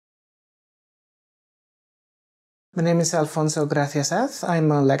My name is Alfonso Gracia-Saz.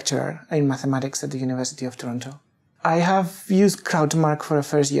 I'm a lecturer in mathematics at the University of Toronto. I have used Crowdmark for a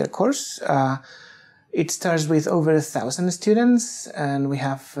first-year course. It starts with over 1,000 students, and we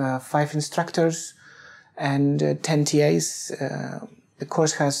have 5 instructors and 10 TAs. The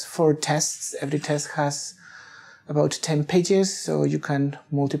course has 4 tests. Every test has about 10 pages, so you can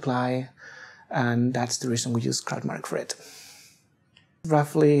multiply, and that's the reason we use Crowdmark for it.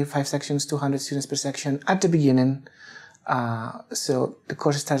 Roughly 5 sections, 200 students per section at the beginning. So the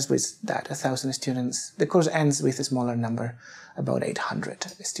course starts with that, 1,000 students. The course ends with a smaller number, about 800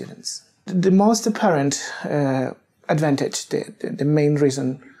 students. The most apparent advantage, the main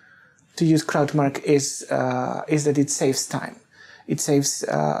reason to use Crowdmark is that it saves time. It saves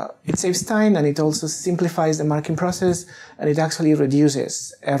time, and it also simplifies the marking process, and it actually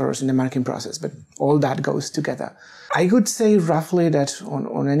reduces errors in the marking process, but all that goes together. I would say roughly that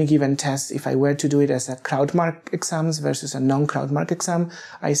on any given test, if I were to do it as a Crowdmark exams versus a non-Crowdmark exam,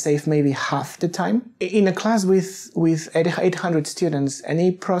 I save maybe half the time. In a class with 800 students,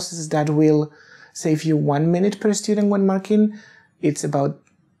 any process that will save you 1 minute per student when marking, it's about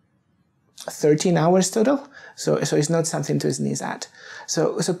 13 hours total. So it's not something to sneeze at.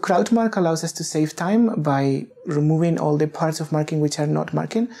 So Crowdmark allows us to save time by removing all the parts of marking which are not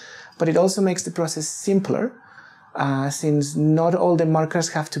marking, but it also makes the process simpler, since not all the markers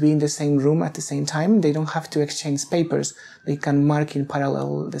have to be in the same room at the same time. They don't have to exchange papers. They can mark in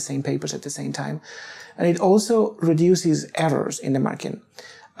parallel the same papers at the same time. And it also reduces errors in the marking,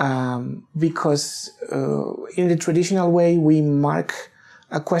 because in the traditional way we mark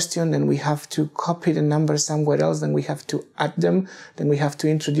a question, then we have to copy the numbers somewhere else, then we have to add them, then we have to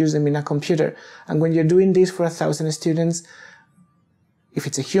introduce them in a computer. And when you're doing this for 1,000 students, if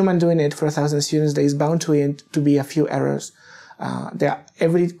it's a human doing it for 1,000 students, there is bound to be a few errors.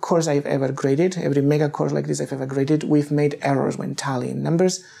 Every course I've ever graded, every mega course like this I've ever graded, we've made errors when tallying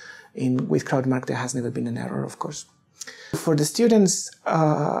numbers. With Crowdmark, there has never been an error, of course. For the students,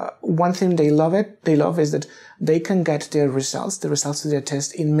 one thing they love is that they can get their results, the results of their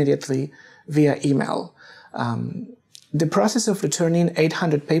test, immediately via email. The process of returning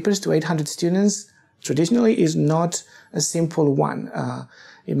 800 papers to 800 students traditionally is not a simple one.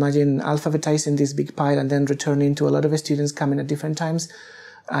 Imagine alphabetizing this big pile and then returning to a lot of students coming at different times,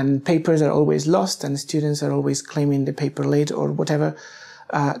 and papers are always lost and students are always claiming the paper late or whatever.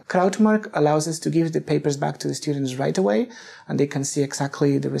 Crowdmark allows us to give the papers back to the students right away, and they can see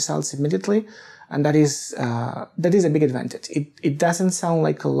exactly the results immediately, and that is a big advantage. It doesn't sound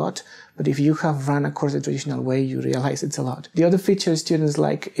like a lot, but if you have run a course the traditional way, you realize it's a lot. The other feature students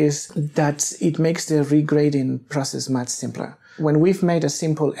like is that it makes the regrading process much simpler. When we've made a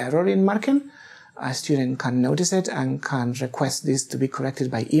simple error in marking, a student can notice it and can request this to be corrected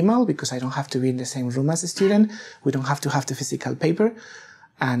by email, because I don't have to be in the same room as a student. We don't have to have the physical paper.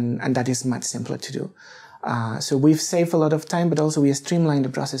 And that is much simpler to do. So we've saved a lot of time, but also we streamlined the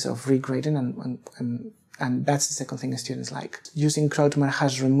process of regrading, and that's the second thing the students like. Using Crowdmark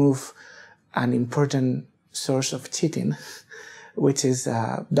has removed an important source of cheating, which is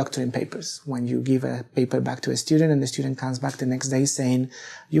doctoring papers. When you give a paper back to a student and the student comes back the next day saying,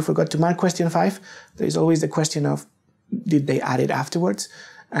 you forgot to mark question 5, there is always the question of, did they add it afterwards?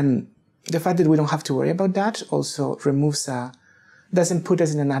 And the fact that we don't have to worry about that also doesn't put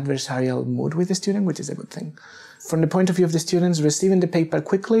us in an adversarial mood with the student, which is a good thing. From the point of view of the students, receiving the paper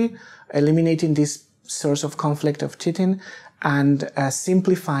quickly, eliminating this source of conflict of cheating, and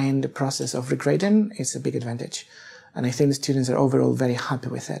simplifying the process of regrading is a big advantage. And I think the students are overall very happy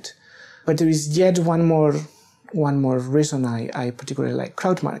with it. But there is yet one more reason I particularly like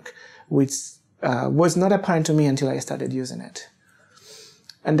Crowdmark, which was not apparent to me until I started using it.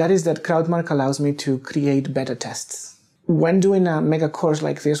 And that is that Crowdmark allows me to create better tests. When doing a mega course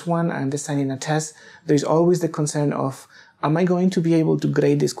like this one and designing a test, there is always the concern of, am I going to be able to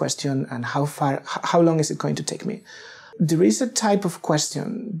grade this question, and how long is it going to take me? There is a type of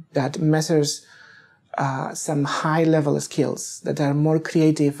question that measures some high-level skills that are more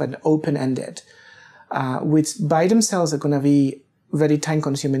creative and open-ended, which by themselves are going to be very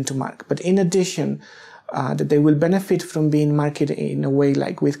time-consuming to mark. But in addition, that they will benefit from being marked in a way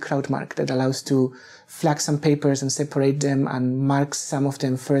like with Crowdmark, that allows to flag some papers and separate them and mark some of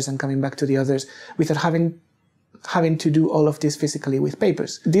them first and coming back to the others without having to do all of this physically with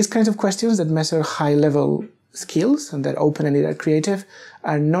papers. These kinds of questions that measure high-level skills and that open-ended are creative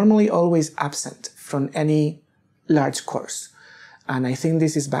are normally always absent from any large course. And I think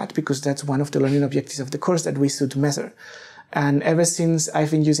this is bad, because that's one of the learning objectives of the course that we should measure. And ever since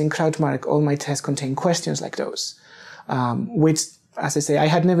I've been using Crowdmark, all my tests contain questions like those, which as I say, I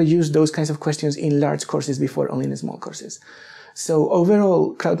had never used those kinds of questions in large courses before, only in small courses. So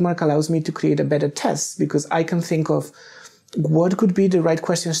overall, Crowdmark allows me to create a better test because I can think of what could be the right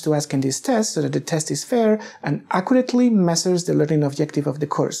questions to ask in this test so that the test is fair and accurately measures the learning objective of the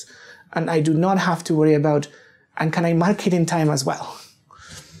course. And I do not have to worry about, and can I mark it in time as well?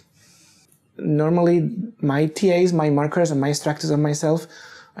 Normally, my TAs, my markers, and my instructors and myself,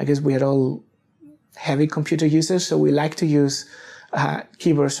 I guess we are all heavy computer users, so we like to use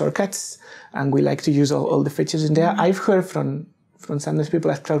keyboard shortcuts, and we like to use all the features in there. I've heard from some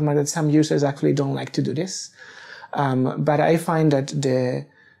people at Crowdmark that some users actually don't like to do this. But I find that the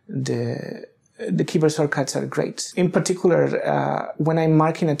keyboard shortcuts are great. In particular, when I'm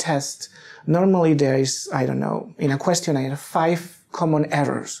marking a test, normally there is, I don't know, in a question I have 5 common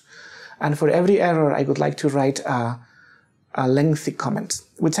errors. And for every error, I would like to write a lengthy comment,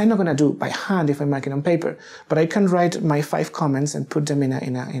 which I'm not going to do by hand if I'm marking on paper, but I can write my 5 comments and put them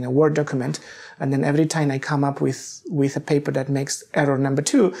in a Word document. And then every time I come up with a paper that makes error number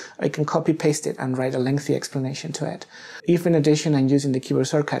 2, I can copy paste it and write a lengthy explanation to it. If in addition I'm using the keyboard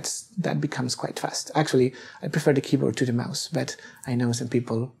shortcuts, that becomes quite fast. Actually, I prefer the keyboard to the mouse, but I know some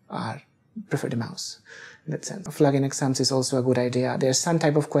people prefer the mouse in that sense. Flagging exams is also a good idea. There are some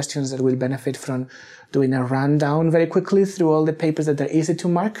type of questions that will benefit from doing a rundown very quickly through all the papers that are easy to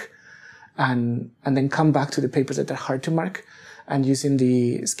mark and then come back to the papers that are hard to mark. And using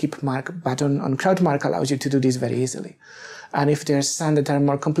the skip mark button on Crowdmark allows you to do this very easily. And if there's some that are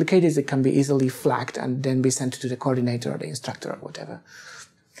more complicated, they can be easily flagged and then be sent to the coordinator or the instructor or whatever.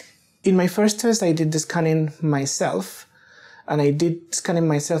 In my first test, I did the scanning myself. And I did scanning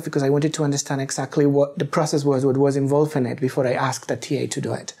myself because I wanted to understand exactly what the process was, what was involved in it before I asked the TA to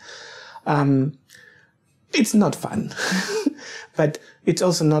do it. It's not fun, but it's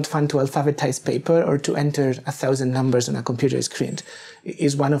also not fun to alphabetize paper or to enter 1,000 numbers on a computer screen. It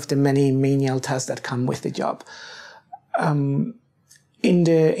is one of the many menial tasks that come with the job. In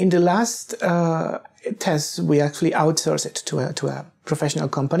the last test, we actually outsourced it to a professional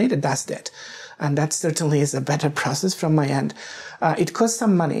company that does that. And that certainly is a better process from my end. It costs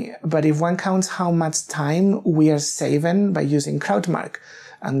some money, but if one counts how much time we are saving by using Crowdmark,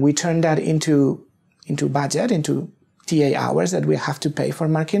 and we turn that into budget, into TA hours that we have to pay for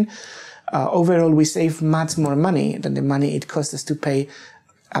marking, overall we save much more money than the money it costs us to pay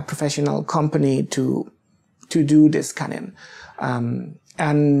a professional company to do the scanning.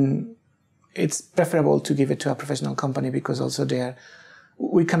 And it's preferable to give it to a professional company because also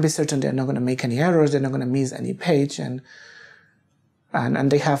we can be certain they're not going to make any errors, they're not going to miss any page, and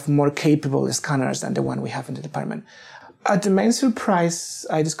they have more capable scanners than the one we have in the department. The main surprise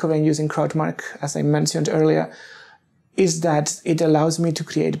I discovered in using Crowdmark, as I mentioned earlier, is that it allows me to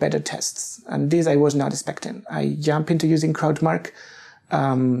create better tests. And this I was not expecting. I jumped into using Crowdmark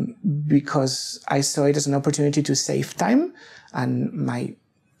because I saw it as an opportunity to save time, and my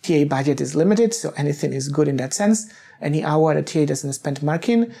TA budget is limited, so anything is good in that sense. Any hour a TA doesn't spend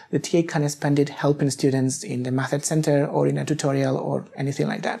marking, the TA can spend it helping students in the Method Center or in a tutorial or anything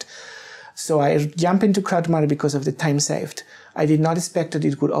like that. So I jumped into Crowdmark because of the time saved. I did not expect that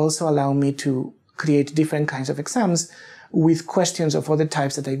it would also allow me to create different kinds of exams with questions of other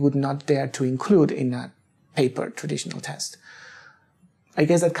types that I would not dare to include in a paper traditional test. I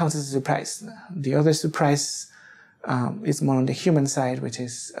guess that counts as a surprise. The other surprise is more on the human side, which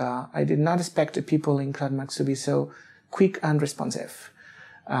is I did not expect the people in Crowdmark to be so quick and responsive.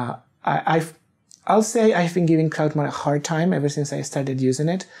 I'll say I've been giving Crowdmark a hard time ever since I started using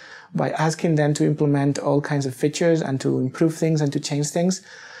it by asking them to implement all kinds of features and to improve things and to change things.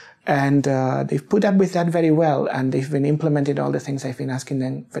 And they've put up with that very well, and they've been implemented all the things I've been asking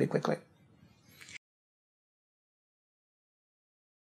them very quickly.